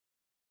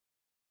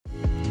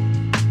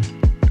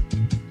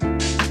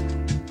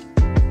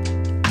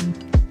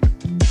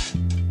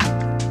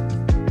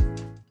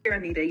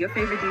Nita, your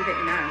favorite diva,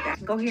 and I'm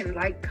back. Go ahead and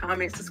like,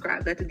 comment,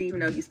 subscribe. Let the diva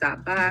know you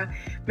stopped by.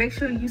 Make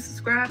sure you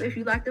subscribe if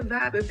you like the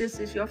vibe. If this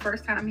is your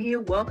first time here,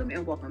 welcome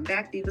and welcome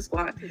back, Diva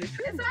Squad. So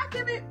I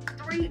give it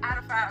 3 out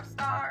of 5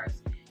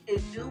 stars.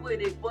 It knew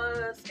what it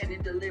was, and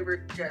it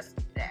delivered just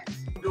that.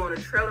 I'm doing a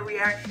trailer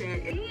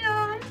reaction. And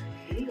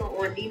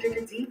on Nita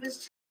the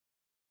Diva's.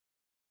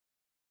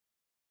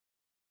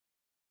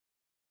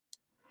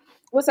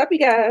 What's up, you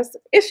guys?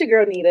 It's your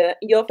girl Nita,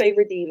 your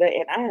favorite diva,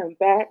 and I am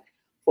back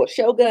for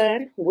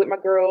Shogun with my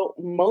girl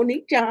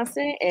Monique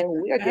Johnson, and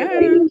we are getting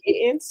ready to get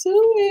into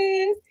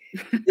it.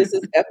 This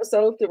is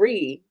episode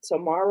 3.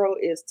 Tomorrow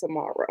is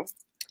tomorrow.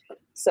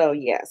 So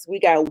yes, we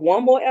got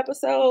one more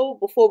episode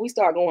before we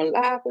start going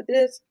live with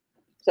this.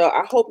 So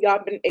I hope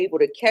y'all been able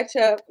to catch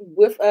up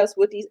with us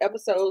with these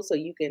episodes so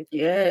you can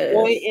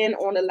join in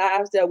on the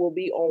lives that will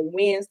be on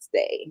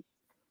Wednesday.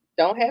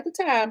 Don't have the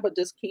time, but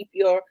just keep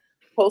your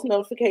post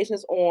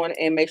notifications on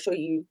and make sure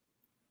you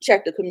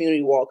check the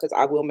community wall because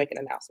I will make an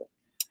announcement.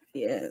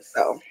 Yes.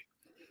 So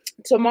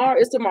tomorrow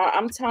is tomorrow.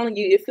 I'm telling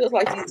you, it feels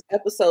like these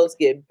episodes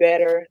get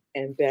better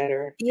and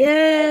better.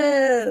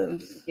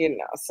 Yes.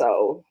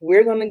 So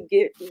we're gonna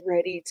get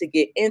ready to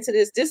get into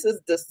this. This is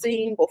the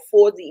scene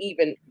before the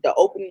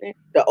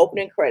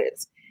opening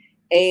credits,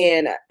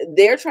 and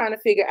they're trying to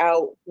figure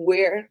out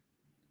where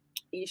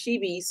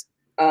Ishibi's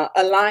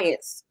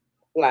alliance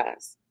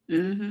lies.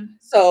 Mm-hmm.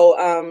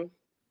 So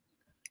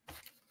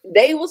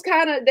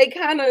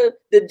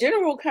the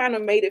general kind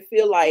of made it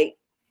feel like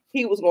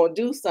he was going to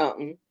do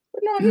something,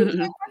 but no, he was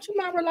like, "Aren't you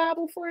my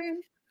reliable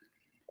friend?"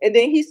 And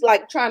then he's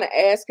like trying to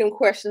ask him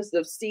questions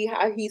to see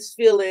how he's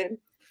feeling,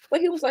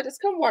 but he was like,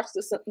 "Just come watch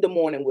the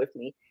morning with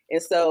me."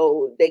 And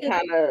so they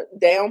kind of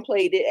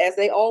downplayed it as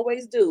they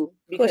always do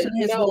because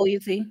questioning his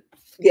loyalty.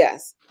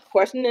 Yes,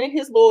 questioning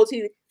his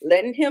loyalty,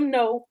 letting him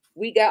know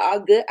we got our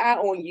good eye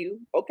on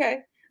you.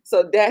 Okay.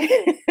 So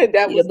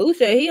that was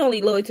Boucher. He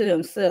only loyal to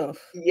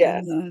himself.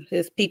 Yes,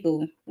 his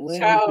people.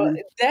 Child,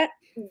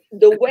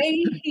 the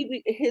way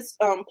his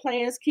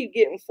plans keep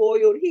getting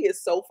foiled, he is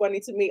so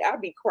funny to me.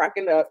 I'd be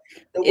cracking up.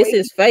 It's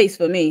his face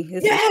for me.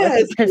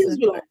 Yes,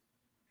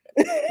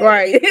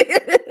 right.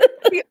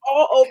 He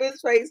all over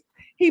his face.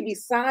 He be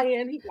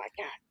sighing. He be like,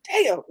 "God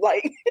damn!"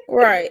 Like,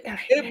 right.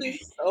 It'd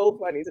be so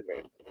funny to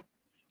me.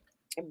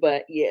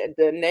 But yeah,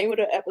 the name of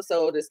the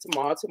episode is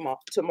Tomorrow.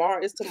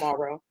 Tomorrow is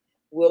tomorrow.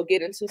 We'll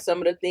get into some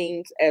of the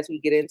themes as we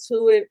get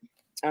into it.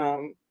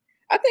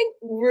 I think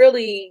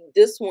really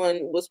this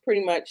one was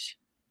pretty much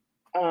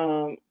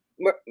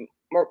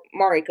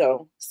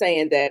Mariko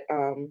saying that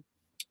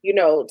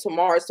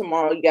tomorrow's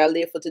tomorrow. You gotta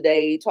live for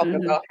today.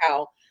 Talking about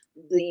how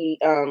the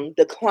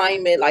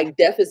climate, like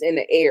death is in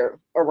the air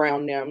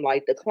around them,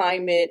 like the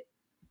climate.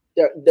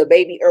 The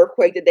baby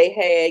earthquake that they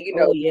had,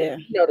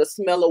 the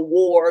smell of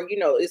war,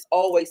 it's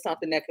always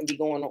something that can be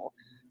going on.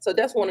 So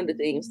that's one of the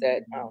things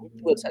that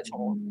we'll touch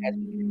on as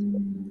we get into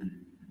it.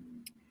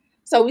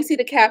 So we see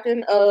the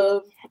captain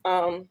of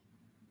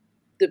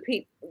the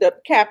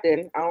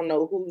captain. I don't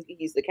know who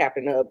he's the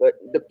captain of, but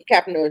the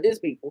captain of his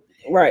people.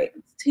 Right.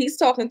 He's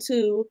talking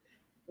to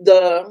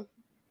the.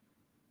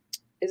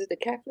 Is it the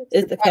Catholics?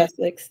 It's the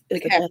Catholics.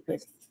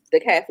 It's the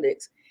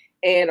Catholics.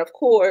 And of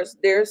course,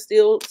 they're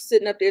still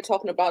sitting up there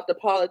talking about the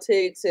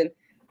politics and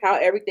how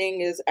everything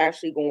is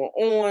actually going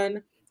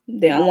on.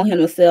 They don't want him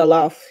to sell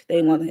off.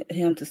 They want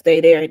him to stay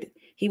there.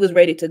 He was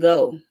ready to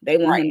go. They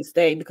want him to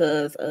stay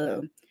because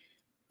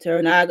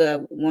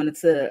Toranaga wanted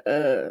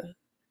to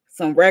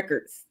some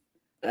records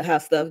of how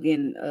stuff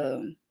getting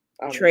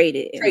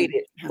traded.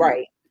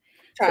 Right.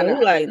 So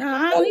he's like,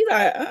 no, he's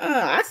like,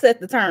 I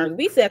set the terms.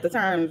 We set the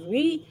terms.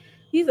 He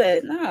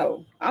said,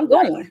 no, I'm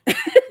going.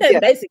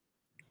 Basically.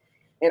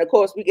 And of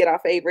course, we get our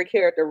favorite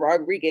character,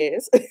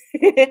 Rodriguez,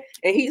 and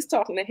he's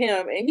talking to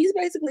him, and he's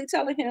basically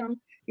telling him,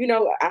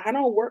 I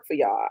don't work for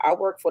y'all. I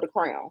work for the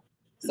crown.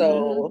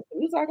 So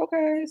he's like,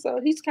 okay.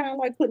 So he's kind of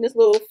like putting his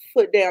little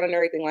foot down and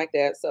everything like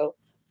that. So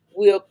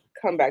we'll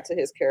come back to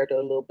his character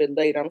a little bit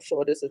later. I'm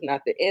sure this is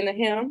not the end of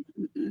him.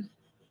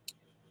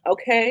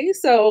 Okay,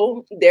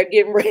 so they're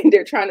getting ready.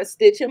 They're trying to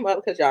stitch him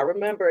up because y'all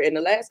remember in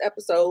the last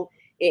episode,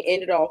 it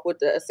ended off with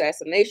the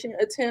assassination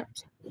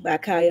attempt by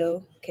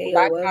Kaio.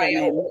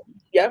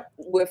 Yep,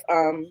 with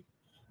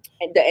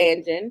the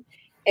engine,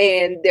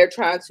 and they're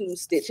trying to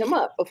stitch him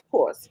up, of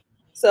course.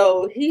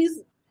 So he's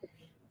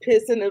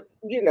pissing,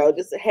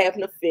 just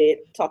having a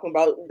fit, talking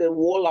about the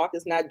warlock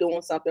is not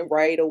doing something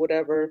right or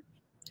whatever.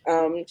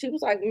 She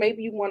was like,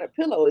 maybe you want a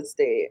pillow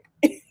instead.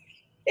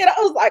 And I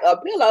was like, a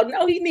pillow?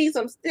 No, he needs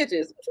some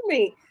stitches. What you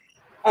mean?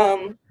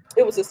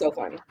 It was just so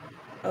funny.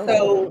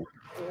 So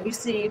we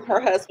see her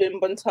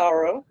husband,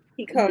 Buntaro.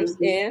 He comes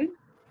in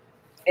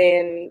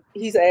and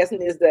he's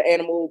asking, is the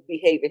animal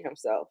behaving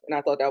himself? And I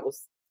thought that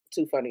was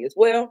too funny as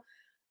well.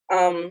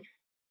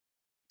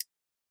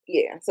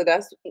 Yeah, so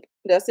that's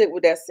it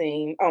with that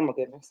scene. Oh my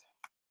goodness.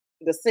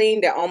 The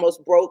scene that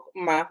almost broke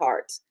my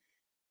heart.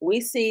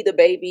 We see the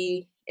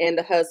baby and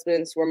the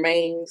husband's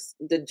remains.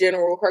 The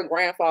general, her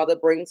grandfather,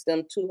 brings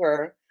them to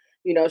her.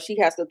 She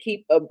has to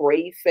keep a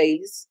brave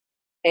face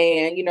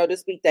and,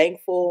 just be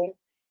thankful.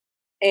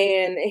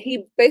 And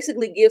he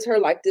basically gives her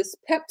like this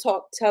pep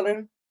talk,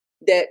 telling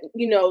that,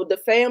 you know, the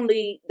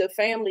family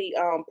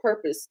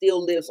purpose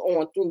still lives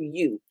on through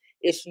you.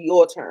 It's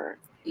your turn.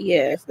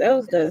 Yes, that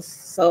was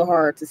just so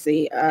hard to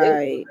see.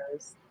 I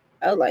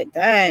was like,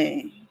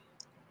 dang.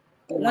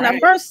 When I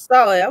first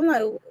saw it, I'm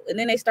like, and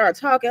then they started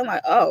talking. I'm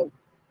like, oh,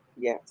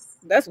 yes,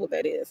 that's what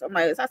that is. I'm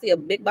like, I see a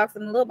big box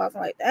and a little box.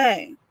 I'm like,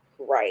 dang.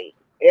 Right.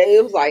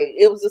 It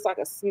was just like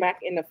a smack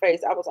in the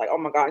face. I was like, oh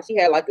my God. She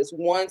had like this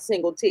one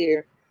single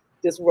tear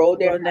just rolled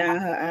down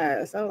her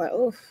eyes. I was like,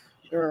 oof,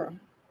 girl.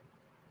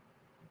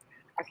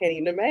 I can't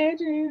even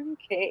imagine.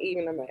 Can't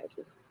even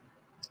imagine.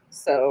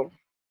 So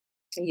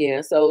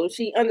yeah, so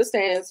she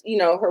understands, you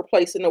know, her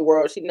place in the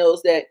world. She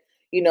knows that,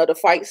 you know, the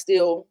fight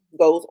still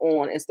goes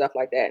on and stuff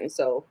like that. And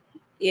so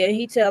yeah,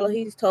 he's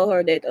told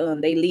her that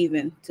they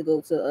leaving to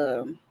go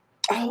to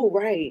oh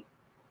right.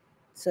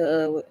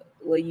 To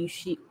where you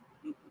she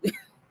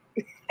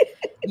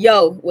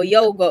where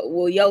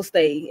yo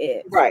stay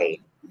at. Right.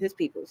 So, his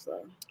people.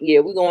 So yeah,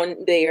 we're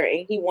going there,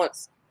 and he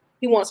wants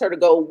her to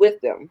go with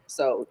them.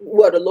 So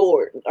well, the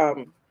Lord,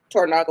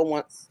 Toranaga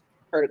wants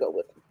her to go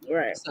with him.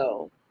 Right.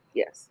 So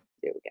yes,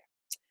 there we go.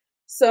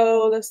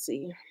 So let's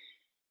see.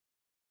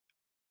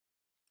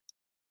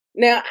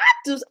 Now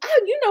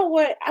you know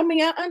what? I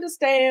mean, I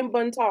understand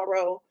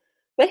Buntaro,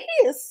 but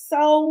he is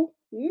so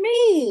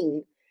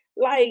mean.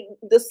 Like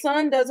the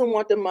son doesn't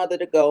want the mother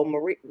to go,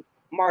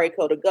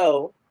 Mariko to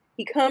go.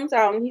 He comes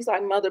out and he's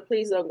like, "Mother,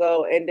 please don't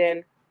go." And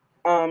then,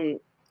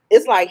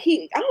 it's like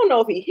I don't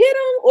know if he hit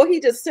him or he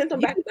just sent him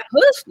back.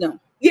 Pushed him.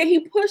 Yeah, he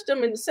pushed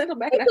him and sent him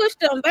back. He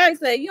pushed him back.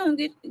 Said, "You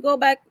don't go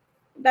back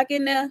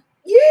in there."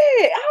 Yeah,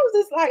 I was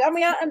just like, I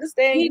mean, I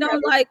understand. He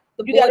don't like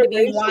the you boy gotta to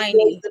be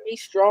whiny, to be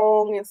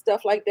strong and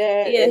stuff like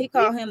that. Yeah, and he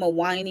called him a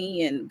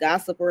whiny and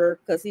gossiper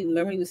because he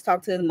was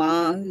talking to his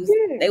mom.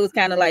 They was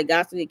kind of like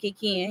gossiping,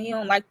 Kiki, and he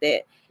don't like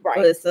that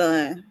for his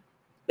son.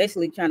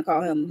 Basically, trying to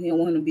call him. He don't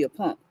want him to be a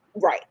punk.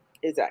 Right.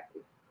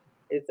 Exactly.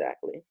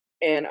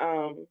 And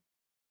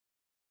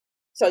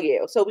so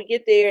yeah, so we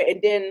get there,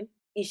 and then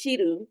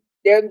Ishido,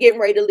 they're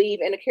getting ready to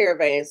leave in a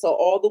caravan. So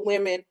all the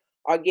women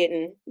are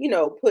getting, you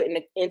know, put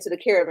into the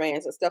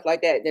caravans and stuff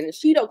like that. Then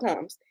Ishido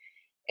comes,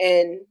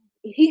 and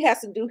he has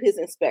to do his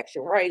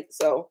inspection, right?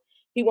 So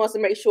he wants to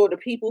make sure the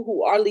people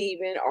who are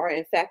leaving are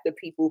in fact the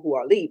people who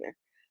are leaving.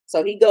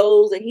 So he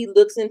goes and he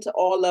looks into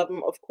all of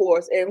them, of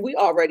course, and we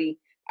already.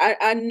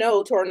 I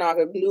know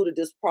Toranaga knew that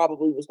this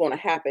probably was going to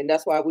happen.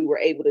 That's why we were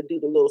able to do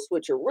the little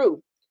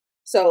switcheroo.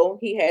 So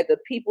he had the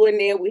people in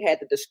there. We had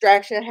the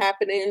distraction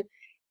happening.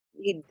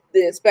 The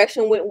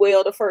inspection went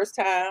well the first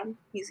time.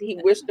 He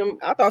wished them.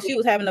 I thought she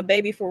was having a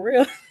baby for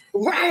real.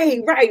 Right.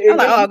 I'm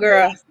like, oh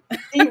girl.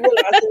 He realized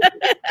it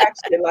was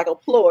actually like a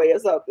ploy or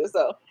something.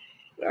 So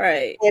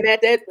right. And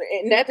at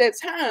that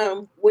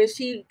time, when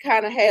she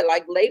kind of had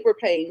like labor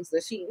pains,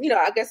 that she, you know,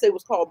 I guess it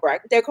was called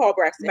they're called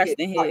Braxton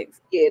Hicks. Like,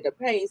 yeah, the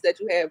pains that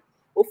you have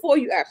before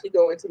you actually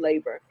go into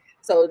labor.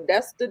 So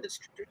that's the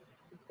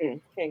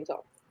can't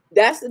talk.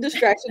 That's the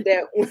distraction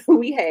that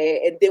we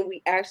had, and then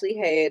we actually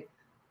had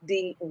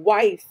the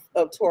wife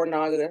of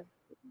Toranaga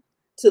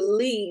to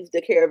leave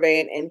the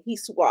caravan, and he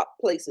swapped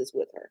places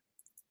with her.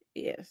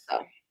 Yes.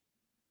 So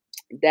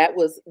that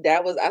was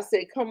I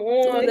said, come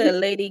on, the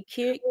lady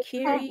Kiri.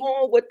 Come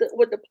on with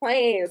the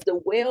plans, the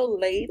well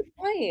laid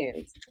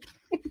plans.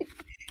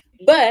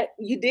 But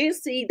you did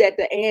see that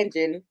the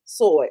engine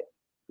saw it.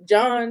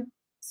 John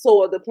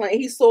saw the plan.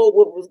 He saw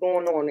what was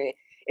going on there.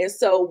 And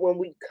so when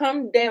we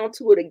come down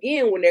to it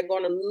again, when they're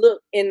going to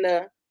look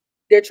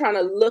they're trying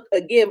to look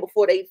again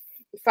before they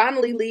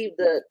finally leave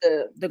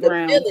the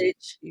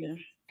village. Yeah.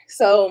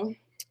 So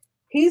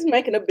he's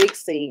making a big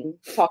scene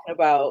talking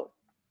about,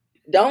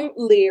 don't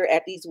leer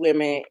at these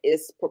women.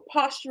 It's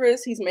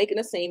preposterous. He's making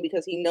a scene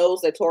because he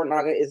knows that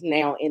Toranaga is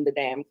now in the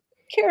damn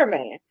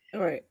caravan.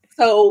 All right.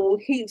 So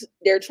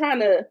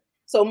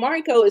so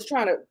Mariko is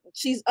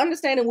she's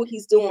understanding what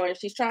he's doing.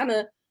 She's trying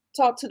to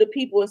talk to the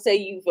people and say,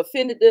 you've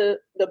offended the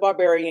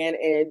barbarian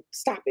and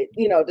stop it,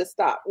 you know, just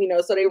stop, you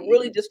know. So they're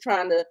really just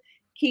trying to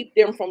keep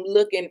them from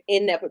looking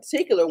in that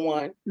particular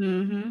one.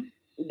 Mm-hmm.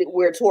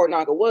 Where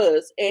Toranaga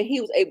was, and he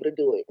was able to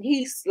do it.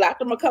 He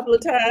slapped him a couple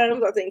of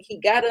times. I think he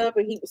got up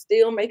and he was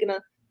still making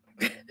a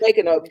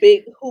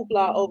big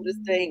hoopla over this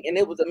thing, and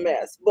it was a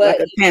mess. But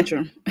like a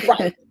tantrum.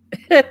 Right.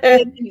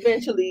 And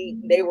eventually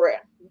they were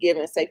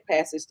given safe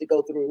passage to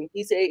go through.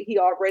 He said he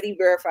already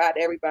verified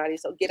everybody,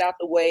 so get out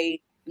the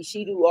way.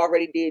 Ishido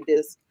already did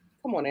this.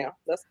 Come on now.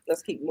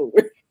 Let's keep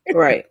moving.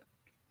 Right.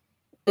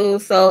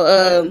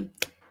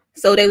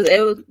 So they was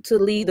able to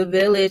leave the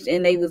village,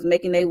 and they was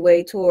making their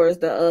way towards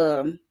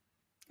the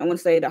I want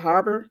to say the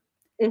harbor.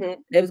 Mm-hmm.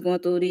 They was going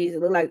through these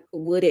look like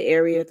wooded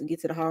area to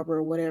get to the harbor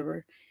or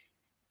whatever.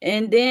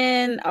 And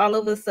then all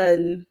of a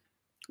sudden,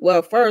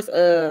 well, first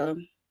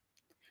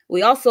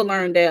we also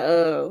learned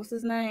that what's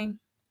his name?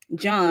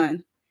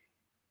 John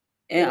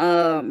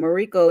and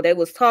Mariko, they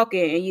was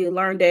talking, and you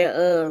learned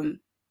that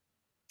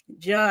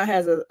John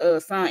has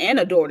a son and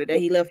a daughter that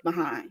he left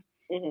behind.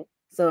 Mm-hmm.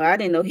 So I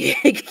didn't know he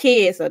had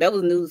kids, so that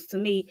was news to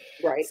me.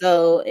 Right.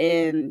 So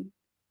and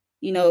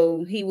you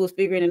know, he was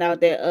figuring it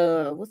out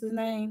that what's his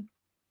name?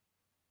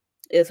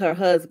 Is her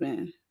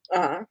husband.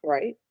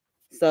 Right.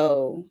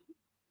 So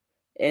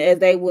as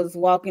they was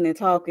walking and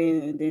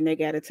talking, and then they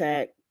got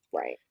attacked.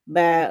 Right.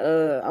 By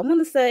I want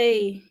to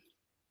say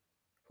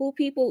who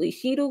people,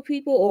 Ishido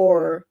people,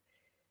 or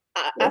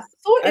I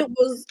thought it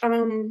was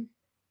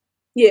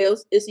yeah,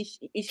 it's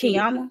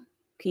Ishido.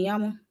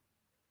 Kiyama.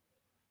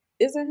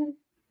 Is it him?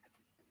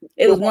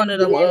 It was one of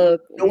them.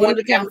 One of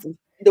the council.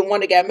 The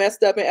one that got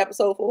messed up in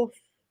episode 4.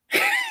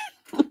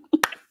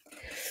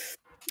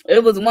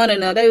 It was one of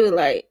them. They were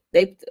like,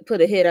 they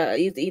put a hit out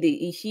either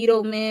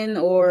Ishido men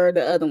or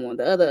the other one,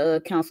 the other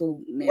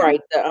council men.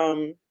 Right,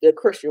 the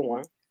Christian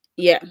one.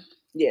 Yeah.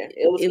 Yeah,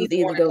 it was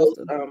either one of those.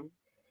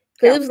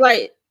 Because it was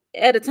like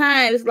at the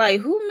time, it's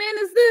like, who men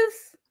is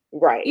this?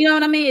 Right. You know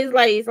what I mean?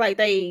 It's like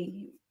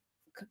they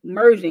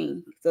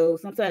merging. So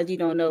sometimes you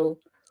don't know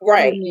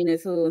right who men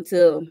is who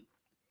until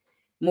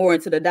more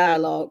into the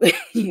dialogue.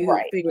 You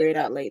figure it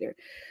out later.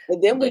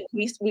 And then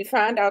we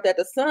find out that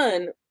the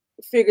son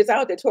figures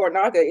out that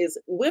Toranaga is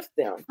with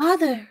them.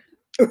 Father.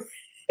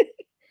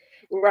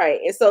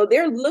 Right. And so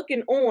they're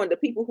looking on, the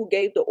people who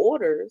gave the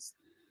orders,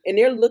 and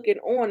they're looking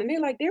on, and they're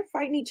like, they're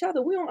fighting each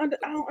other. I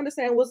don't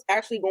understand what's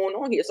actually going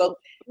on here. So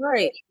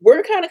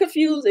we're kind of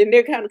confused, and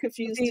they're kind of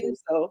confused too.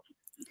 So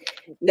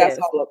that's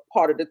all a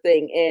part of the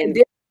thing. And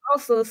they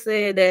also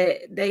said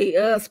that they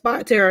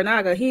spot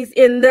Toranaga. He's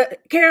in the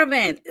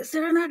caravan.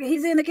 Toranaga,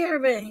 he's in the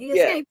caravan. He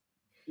escaped.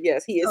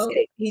 Yes, he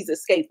escaped. He's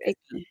escaping.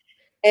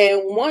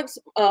 And once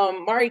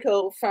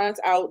Mariko finds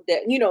out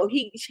that, you know,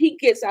 he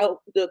gets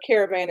out the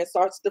caravan and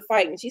starts to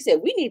fight, and she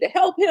said, we need to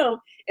help him.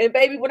 And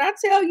baby, when I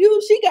tell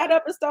you, she got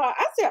up and started,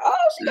 I said, oh,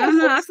 she got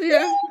some I see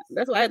her.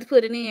 That's why I had to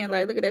put it in.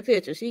 Like, look at that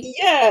picture. She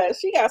got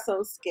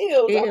some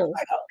skills. I was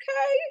like,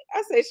 okay.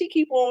 I said, she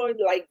keep on,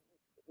 like,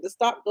 the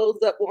stock goes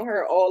up on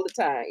her all the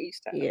time,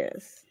 each time.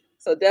 Yes.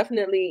 So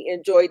definitely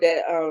enjoy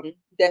that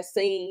that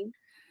scene.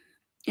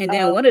 And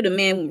then one of the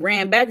men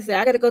ran back and said,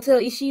 I got to go tell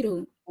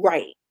Ishido.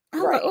 Right. I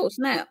was like, oh,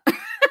 snap.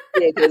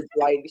 Yeah, because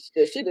like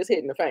the shit is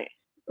hitting the fan.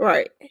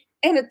 Right.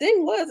 And the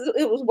thing was,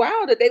 it was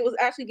wild that they was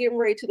actually getting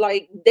ready to,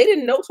 like, they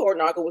didn't know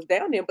Toranaga was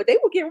down there, but they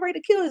were getting ready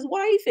to kill his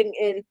wife,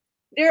 and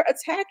they're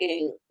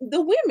attacking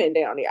the women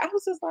down there. I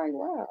was just like,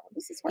 wow,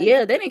 this is crazy.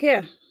 Yeah, they didn't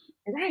care.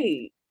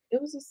 Right.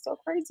 It was just so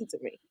crazy to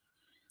me.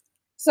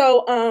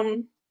 So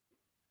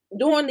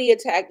during the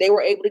attack, they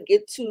were able to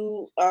get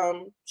to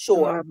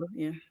shore.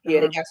 They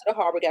got to the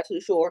harbor, got to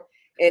the shore,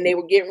 and they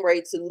were getting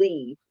ready to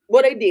leave.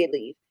 Well, they did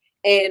leave.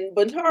 And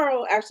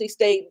Buntaro actually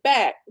stayed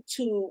back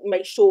to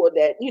make sure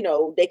that, you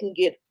know, they can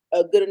get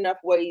a good enough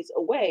ways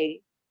away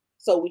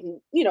so we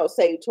can, you know,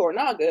 save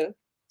Toranaga.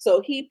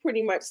 So he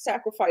pretty much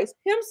sacrificed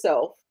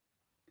himself.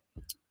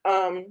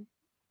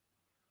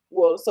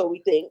 Well, so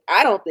we think.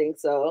 I don't think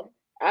so.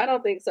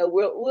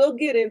 We'll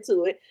get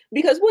into it,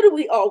 because what do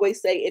we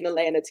always say in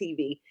Atlanta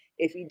TV?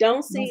 If you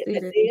don't see a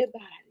dead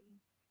body,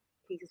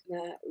 he's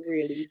not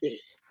really dead.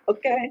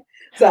 Okay.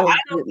 So I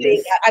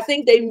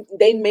think they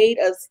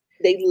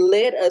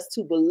led us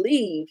to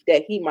believe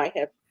that he might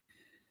have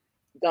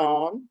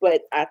gone,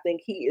 but I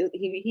think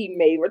he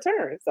may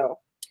return. So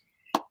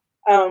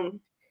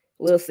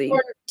we'll see.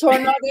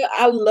 Toranaga,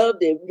 I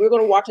loved it. We're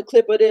gonna watch a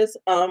clip of this.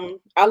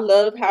 I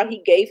love how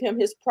he gave him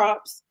his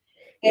props.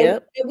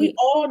 And we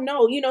all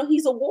know, you know,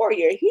 he's a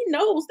warrior. He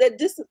knows that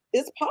this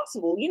is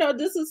possible. You know,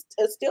 this is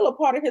still a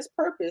part of his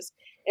purpose.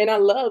 And I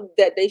love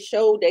that they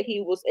showed that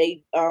he was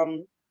a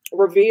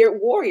revered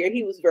warrior.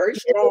 He was very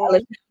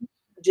strong.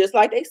 Just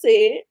like they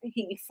said,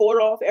 he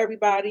fought off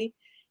everybody.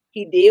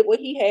 He did what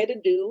he had to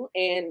do.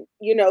 And,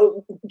 you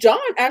know, John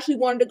actually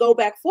wanted to go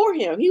back for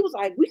him. He was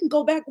like, we can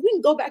go back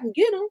and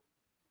get him.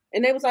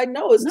 And they was like,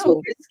 no, it's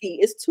too risky.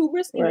 It's too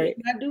risky. Right.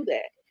 We cannot do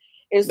that.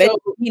 And so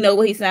he know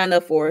what he signed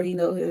up for. He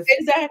knows his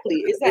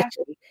exactly.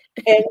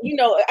 And you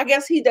know, I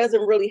guess he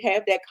doesn't really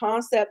have that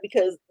concept,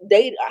 because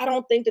I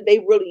don't think that they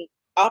really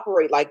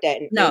operate like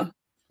that. No.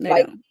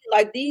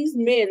 Like these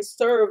men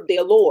serve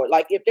their Lord.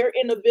 Like if they're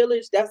in a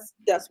village, that's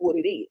what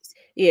it is.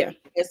 Yeah.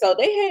 And so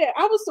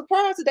I was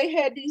surprised that they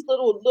had these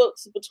little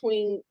looks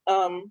between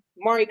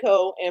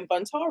Mariko and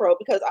Buntaro,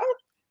 because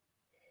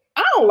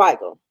I don't like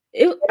them.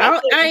 I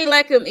ain't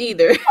like him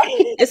either.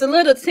 It's a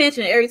little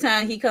tension every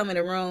time he come in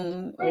the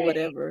room or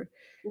whatever.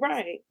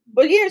 Right.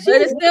 But yeah,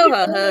 but it's still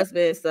her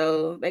husband,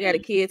 so they got a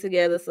kid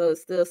together, so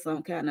it's still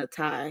some kind of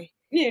tie.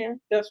 Yeah,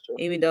 that's true.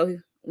 Even though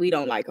we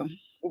don't like him.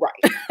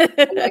 Right. Like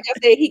I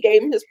said, he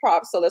gave him his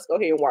props, so let's go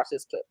ahead and watch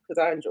this clip, because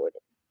I enjoyed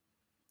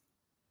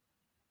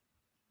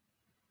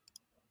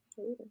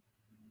it.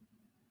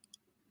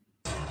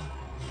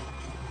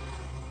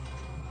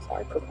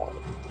 Sorry for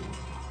calling.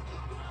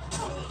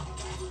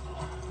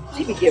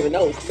 She be giving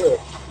those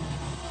looks.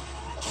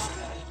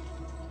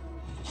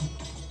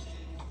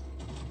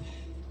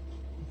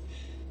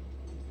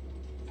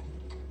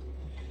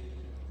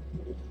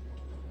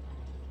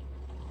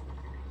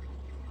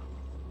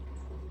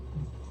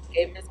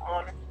 Gave him his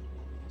honor.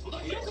 I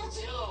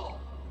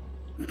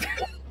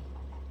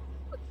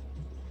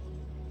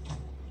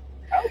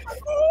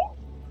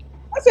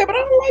said, but I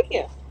don't like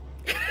him.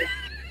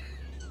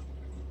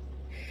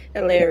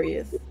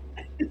 Hilarious.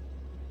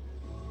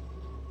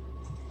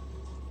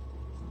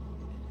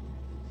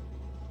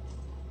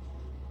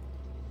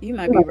 You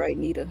might be right,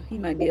 Nita. He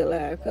might be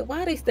alive. Cause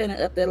why are they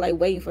standing up there like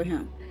waiting for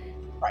him?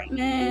 Right.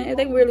 Man, if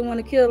they really want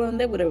to kill him,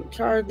 they would have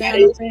charged That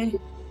down the is thing.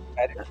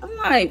 better. I'm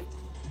like,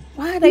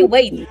 why are they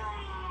waiting?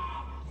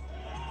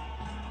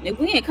 If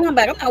we ain't come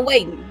back, I'm not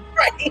waiting.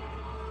 Right.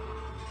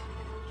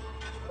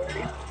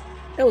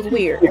 That was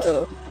weird.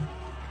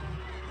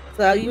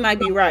 So you might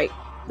be right.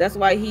 That's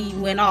why he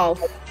went off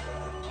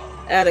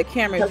out of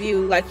camera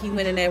view, like he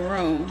went in that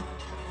room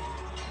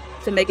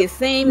to make it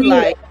seem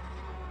like.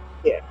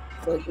 Yeah.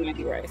 So you might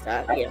be right.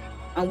 So yeah,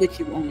 I'm with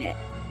you on that.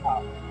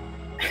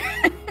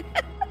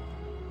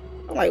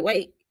 I'm like,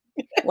 wait,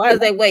 why is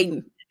they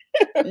waiting?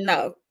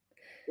 No.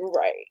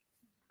 Right.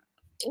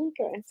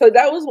 Okay. So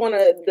that was one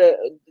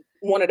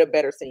of the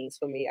better scenes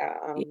for me. Yeah,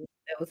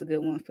 that was a good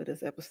one for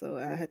this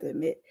episode. I have to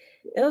admit,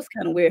 it was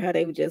kind of weird how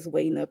they were just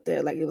waiting up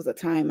there like it was a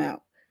timeout.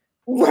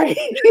 Right.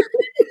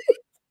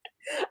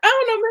 I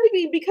don't know,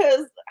 maybe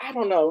because I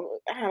don't know.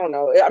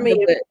 I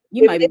mean, Yeah,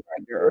 you might be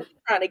right, girl.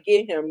 Trying to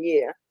get him,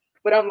 yeah.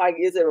 But I'm like,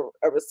 is it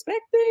a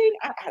respect thing?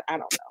 I don't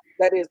know.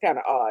 That is kind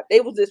of odd.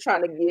 They was just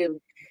trying to give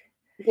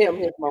him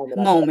his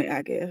moment.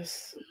 I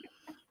guess.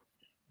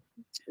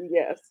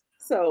 Yes.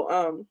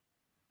 So,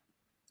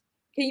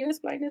 can you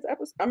explain this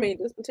episode? I mean,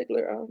 this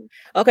particular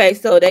Okay,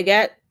 so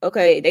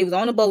they was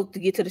on the boat to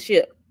get to the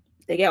ship.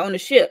 They got on the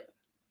ship.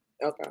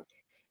 Okay.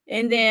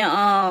 And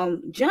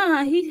then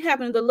John, he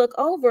happened to look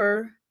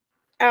over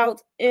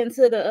out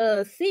into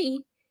the sea,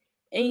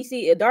 and you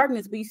see a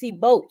darkness, but you see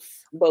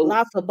boats.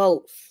 Lots of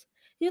boats.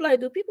 He's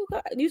like, do people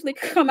usually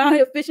come out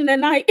here fishing at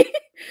night?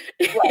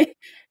 Right.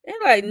 They're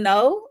like,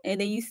 no. And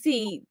then you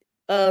see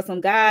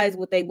some guys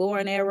with their bow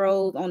and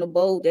arrows on the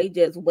boat. They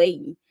just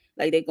waiting,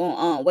 like they're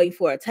going wait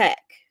for attack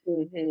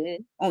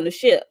on the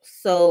ship.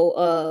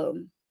 So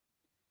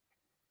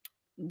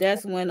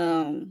that's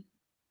when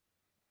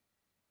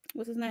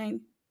what's his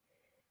name?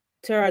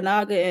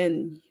 Toranaga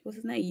and what's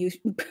his name?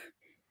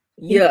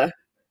 Yeah.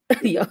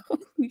 Yo.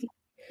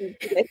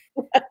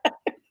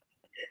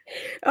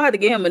 I had to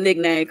give him a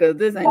nickname because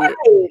this ain't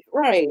it.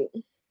 Right.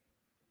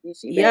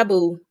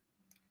 Yabu.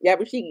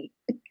 Yabushigi.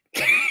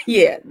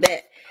 Yeah,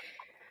 that.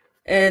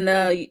 And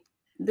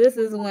this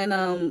is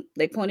when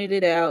they pointed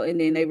it out, and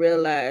then they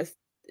realized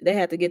they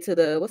had to get to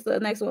the what's the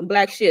next one?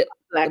 Black ship.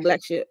 The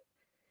black ship.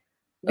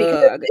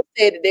 Because they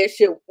said that their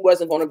ship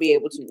wasn't going to be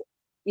able to,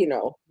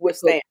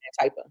 withstand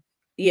that type of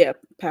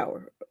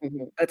power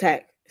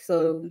attack.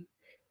 So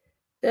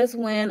that's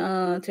when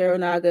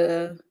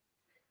Toranaga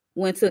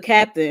went to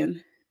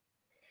captain.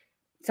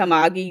 Talking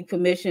about, I'll give you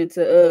permission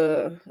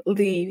to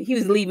leave. He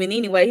was leaving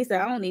anyway. He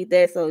said, I don't need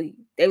that. So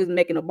they was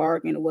making a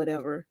bargain or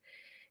whatever.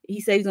 He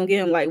said he's gonna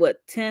give him like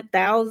what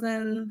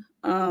 10,000.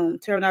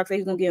 Toranaga said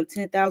he's gonna give him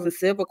 10,000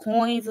 silver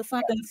coins or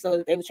something.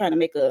 So they were trying to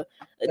make a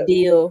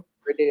deal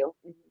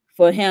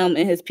for him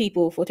and his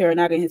people, for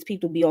Toranaga and his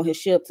people to be on his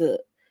ship to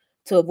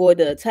avoid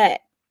the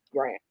attack.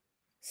 Right.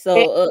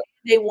 So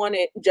they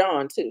wanted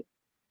John too.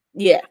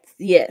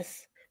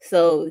 Yes.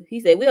 So he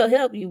said, we'll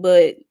help you,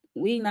 but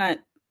we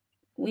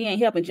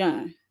ain't helping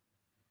John.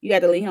 You got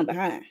to leave him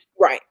behind.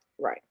 Right.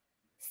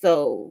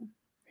 So,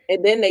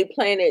 and then they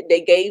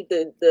gave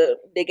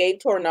they gave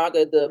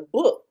Toranaga the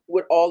book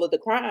with all of the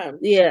crimes.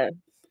 Yeah.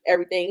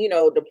 Everything,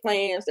 the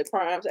plans, the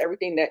crimes,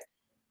 everything that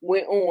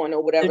went on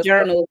or whatever. The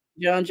journals,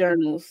 John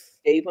journals.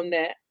 Gave him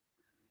that.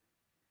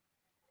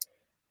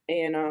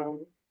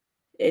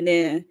 And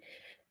then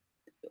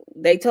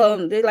they told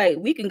him, they're like,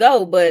 we can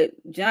go, but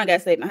John got to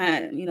stay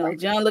behind.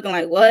 John looking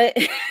like, what?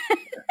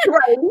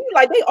 Right.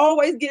 Like, they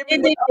always give me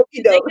they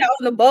got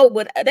on the boat,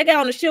 but they got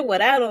on the ship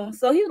without him.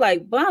 So he was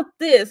like, bump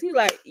this. He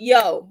like,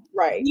 yo,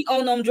 right. He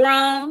on them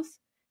drums.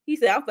 He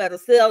said, I'm about to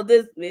sell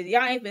this.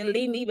 Y'all ain't finna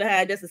leave me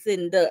behind just a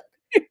sitting duck.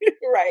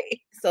 Right.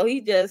 So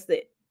he just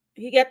said,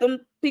 he got them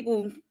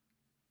people.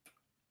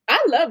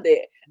 I loved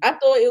it. I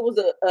thought it was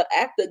an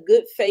act of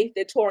good faith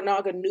that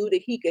Toranaga knew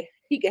that he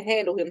could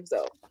handle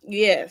himself.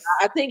 Yes.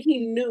 I think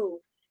he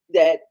knew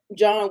that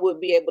John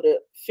would be able to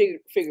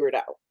figure it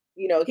out.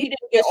 He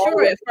didn't get all the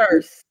way at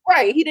first.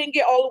 Right. He didn't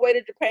get all the way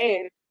to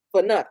Japan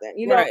for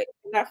nothing. Right.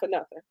 Not for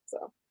nothing.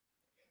 So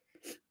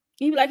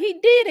he was like, he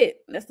did it.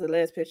 That's the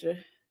last picture.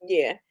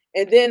 Yeah.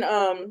 And then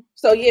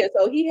so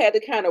he had to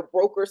kind of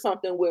broker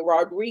something with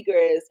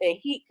Rodriguez, and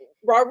he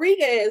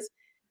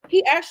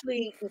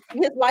actually,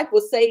 his life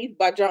was saved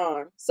by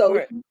John.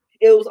 So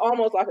it was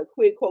almost like a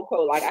quid pro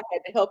quo. Like, I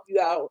had to help you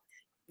out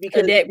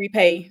because a debt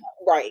repay.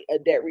 Right, a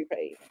debt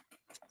repay.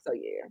 So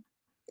yeah.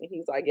 And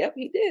he's like, yep,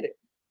 he did it.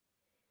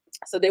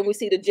 So then we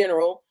see the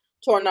general,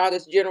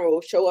 Toranaga's general,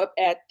 show up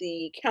at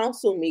the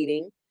council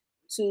meeting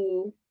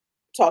to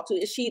talk to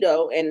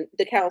Ishido and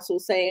the council,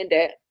 saying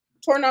that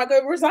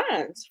Toranaga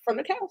resigns from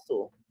the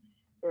council.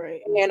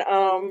 Right.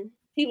 And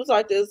he was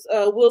like this,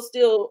 we'll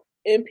still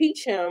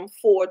impeach him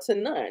 4-0.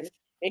 And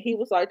he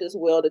was like this,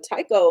 well, the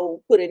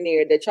Tycho put in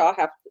there that y'all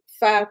have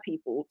 5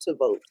 people to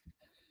vote.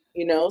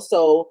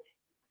 So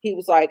he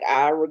was like,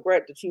 I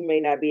regret that you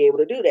may not be able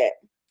to do that.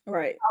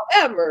 Right.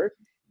 However,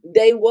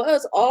 they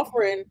was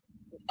offering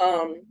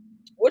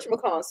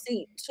whatchamacallit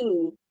seat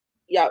to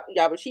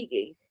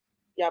Yabashiki.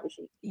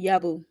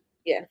 Yabu.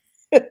 Yeah.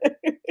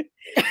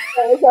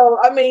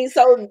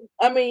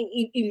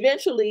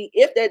 Eventually,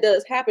 if that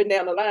does happen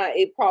down the line,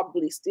 it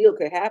probably still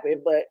could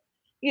happen. But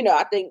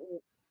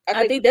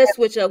I think that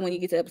switch up when you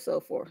get to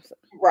episode 4. So.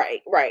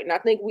 Right, and I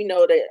think we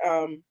know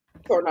that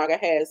Toranaga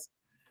has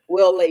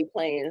well laid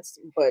plans,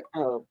 but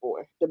oh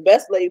boy, the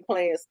best laid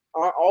plans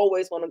aren't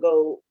always going to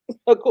go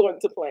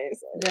according to plans.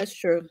 So. That's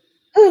true.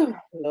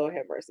 Lord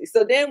have mercy.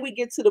 So then we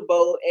get to the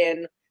boat,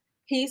 and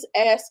he's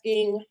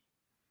asking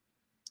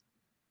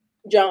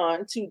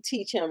John to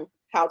teach him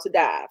how to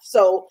dive.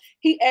 So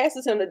he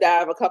asks him to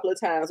dive a couple of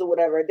times or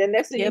whatever. Then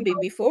next thing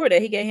before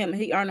that,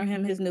 he honored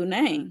him his new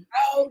name.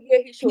 Oh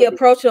yeah, he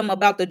approached him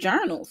about the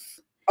journals.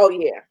 Oh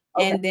yeah.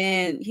 Okay. And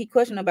then he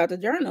questioned about the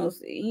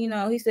journals. He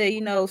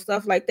said,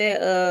 stuff like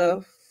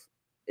that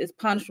is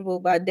punishable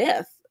by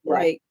death. Right.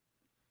 Like,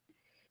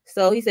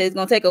 so he said it's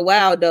gonna take a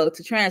while though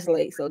to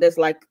translate. So that's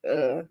like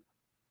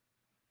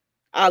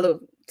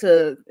Olive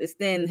to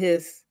extend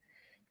his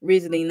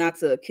reasoning not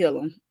to kill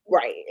him.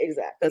 Right,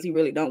 exactly. Because he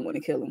really don't want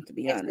to kill him, to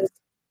be honest.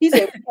 He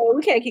said,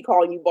 we can't keep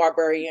calling you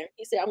barbarian.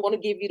 He said, I'm going to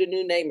give you the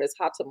new name as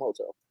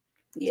Hatamoto.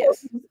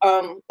 Yes.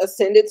 So,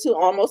 ascended to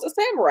almost a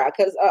samurai,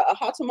 because a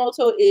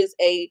Hatamoto is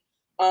a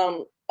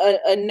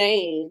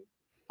name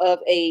of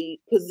a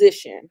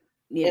position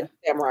in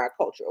samurai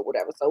culture or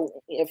whatever. So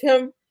if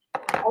him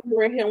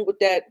honoring him with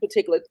that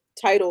particular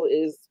title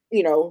is,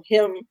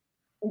 him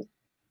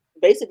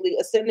basically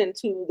ascending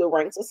to the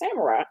ranks of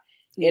samurai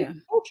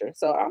in culture.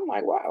 So I'm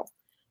like, wow.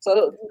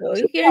 So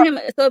you give him.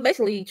 So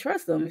basically, you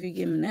trust him if you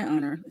give him that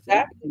honor.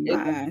 Exactly. In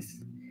my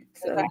eyes.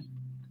 So,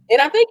 and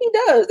I think he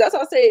does. That's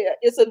what I say.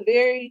 It's a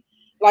very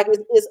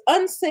it's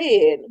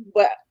unsaid,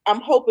 but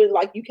I'm hoping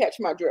you catch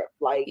my drift.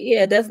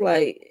 That's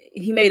like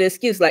he made an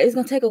excuse. Like it's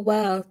gonna take a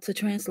while to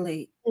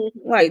translate.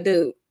 Mm-hmm. Like,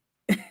 dude.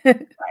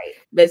 Right.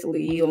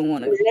 Basically, you don't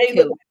want to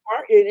kill him.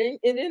 It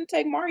didn't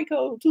take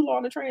Mariko too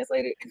long to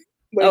translate it.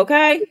 But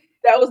okay.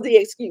 That was the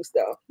excuse,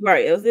 though.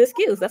 Right. It was the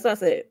excuse. That's what I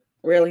said.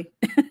 Really.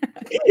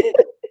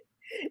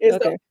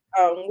 Okay.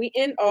 So we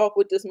end off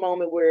with this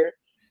moment where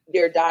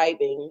they're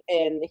diving,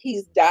 and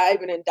he's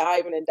diving and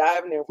diving and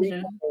diving and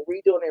redoing and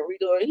redoing and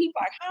redoing. He's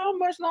like, "How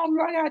much longer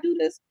do I gotta do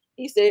this?"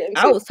 He said,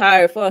 "I was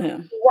tired for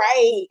him."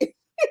 Right. He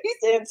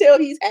said, "Until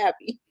he's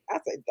happy." I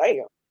said,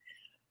 "Damn."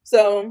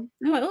 So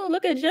I'm like, "Oh,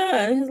 look at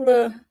John, his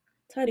little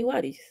tidy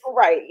whities."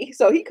 Right.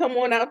 So he come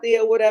on out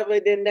there, whatever.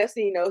 Then next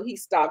thing you know, he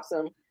stops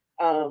him,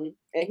 and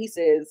he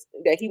says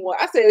that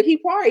I said he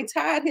probably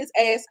tied his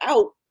ass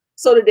out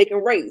so that they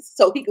can race,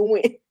 so he can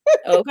win.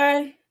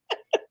 Okay.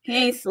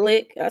 He ain't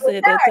slick. I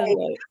said that too.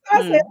 Like,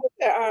 I said,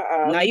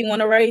 now you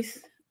want to race?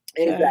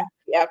 Exactly.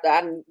 Okay. After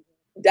I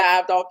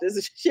dived off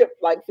this ship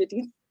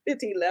 15,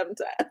 11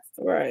 times.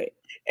 Right.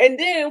 And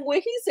then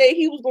when he said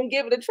he was going to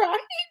give it a try,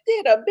 he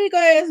did a big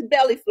ass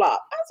belly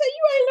flop. I said,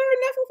 you ain't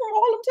learned nothing from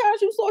all them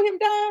times you saw him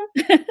dive.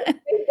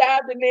 He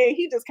dived in there.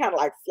 He just kind of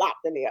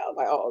flopped in there. I was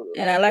like, oh.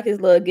 And I like his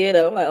little get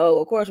up. I'm like, oh,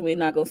 of course we're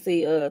not going to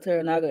see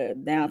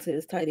Toranaga down to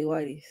his tidy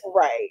whities.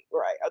 Right.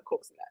 Of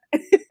course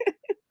not.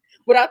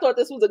 But I thought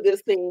this was a good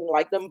scene,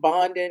 them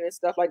bonding and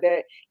stuff like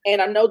that.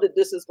 And I know that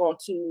this is going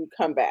to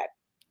come back.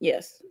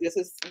 Yes. This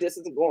is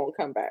going to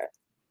come back.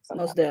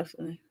 Somehow. Most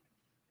definitely.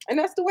 And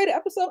that's the way the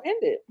episode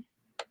ended.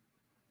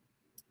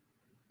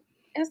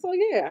 And so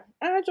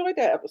I enjoyed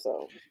that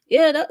episode.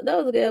 Yeah, that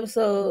was a good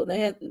episode.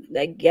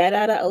 They got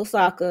out of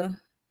Osaka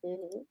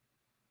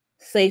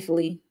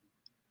safely,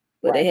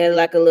 but they had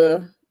a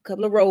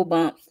couple of road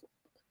bumps,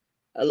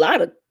 a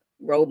lot of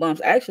road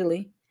bumps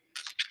actually.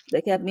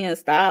 They kept being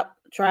stopped,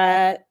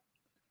 tried.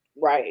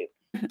 Right.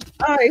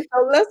 All right,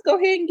 so let's go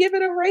ahead and give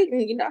it a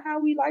rating. You know how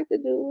we like to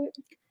do it.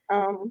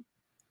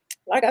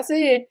 Like I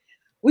said,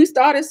 we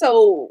started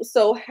so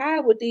high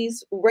with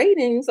these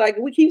ratings.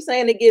 We keep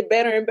saying they get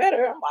better and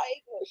better. I'm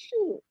like, oh,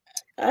 shoot.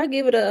 I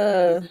give it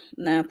a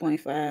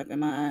 9.5 in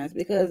my eyes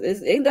because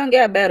it done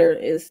got better.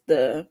 It's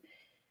the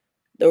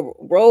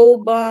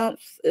road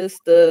bumps. It's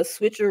the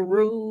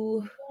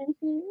switcheroo.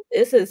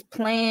 It's his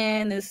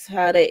plan. It's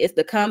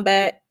the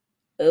comeback.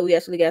 We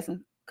actually got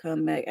some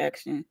comeback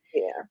action.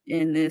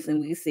 In this,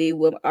 and we see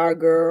what our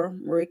girl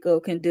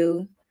Mariko can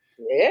do.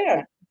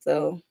 Yeah.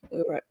 So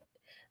we're right.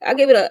 I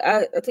give it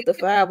I took the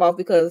 5 off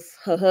because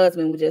her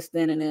husband was just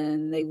standing there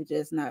and they were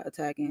just not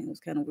attacking. It was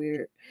kind of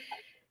weird.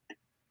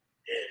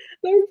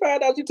 Let me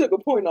find out you took a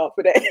point off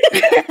for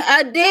that.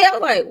 I did. I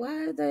was like,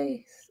 why are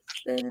they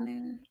standing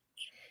there?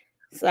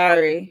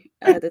 Sorry.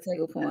 I had to take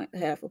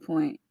half a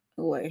point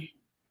away.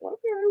 Okay,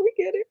 we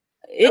get it.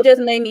 It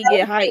just made me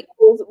get hyped.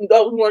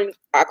 Those ones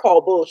I call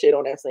bullshit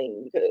on that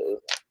scene because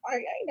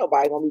ain't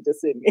nobody gonna be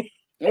just sitting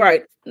there.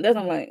 Right. That's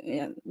what I'm like,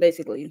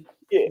 basically.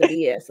 The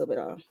BS of it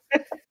all.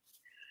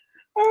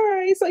 All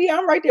right. So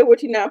I'm right there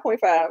with you,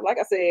 9.5. Like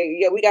I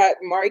said, we got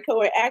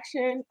Mariko in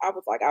action. I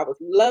was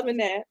loving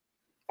that.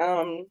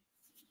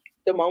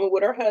 The moment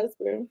with her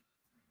husband.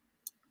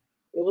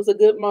 It was a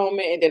good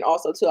moment, and then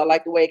also too, I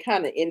like the way it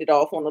kind of ended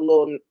off on a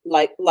little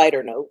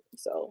lighter note.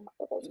 So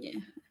yeah,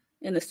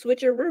 and the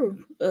switcheroo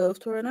of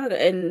Toranaga,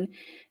 and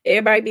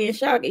everybody being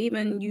shocked,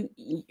 even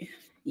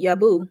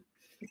Yabu,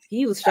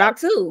 he was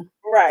shocked too.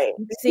 Right.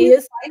 See,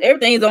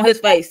 everything's on his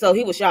face, so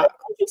he was shocked.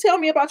 Why don't you tell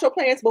me about your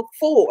plans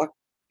before?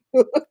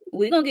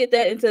 We're gonna get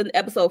that into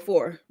episode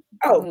 4.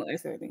 Oh,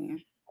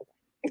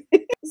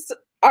 so,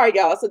 all right,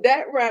 y'all. So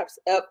that wraps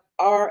up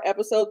our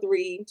episode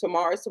 3.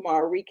 Tomorrow's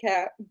tomorrow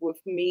recap with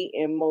me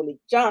and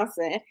Monique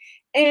Johnson.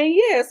 And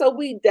yeah, so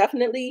we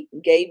definitely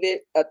gave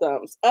it a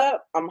thumbs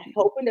up. I'm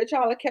hoping that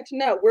y'all are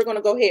catching up. We're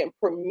gonna go ahead and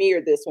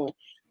premiere this one.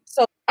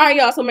 So all right,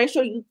 y'all. So make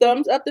sure you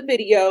thumbs up the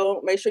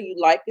video. Make sure you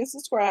like and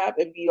subscribe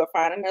if you are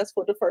finding us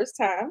for the first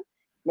time.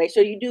 Make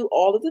sure you do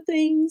all of the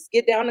things.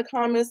 Get down in the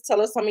comments.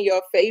 Tell us some of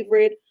your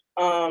favorite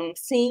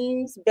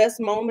scenes, best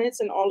moments,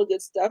 and all the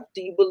good stuff.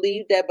 Do you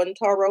believe that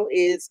Buntaro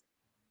is,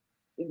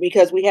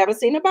 because we haven't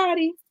seen a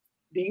body,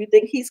 do you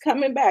think he's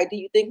coming back? Do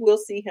you think we'll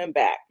see him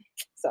back?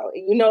 So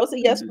it's a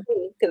yes for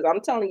me, because I'm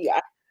telling you,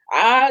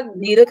 I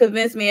Nita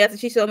convinced me after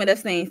she showed me that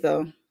scene.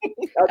 So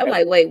okay. I'm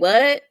like, wait,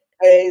 what?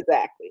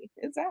 Exactly.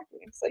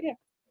 So yeah,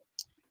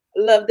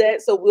 love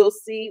that. So we'll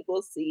see,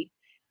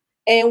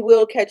 and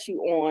we'll catch you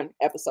on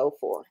episode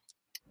 4.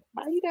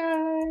 Bye, you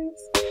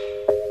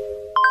guys.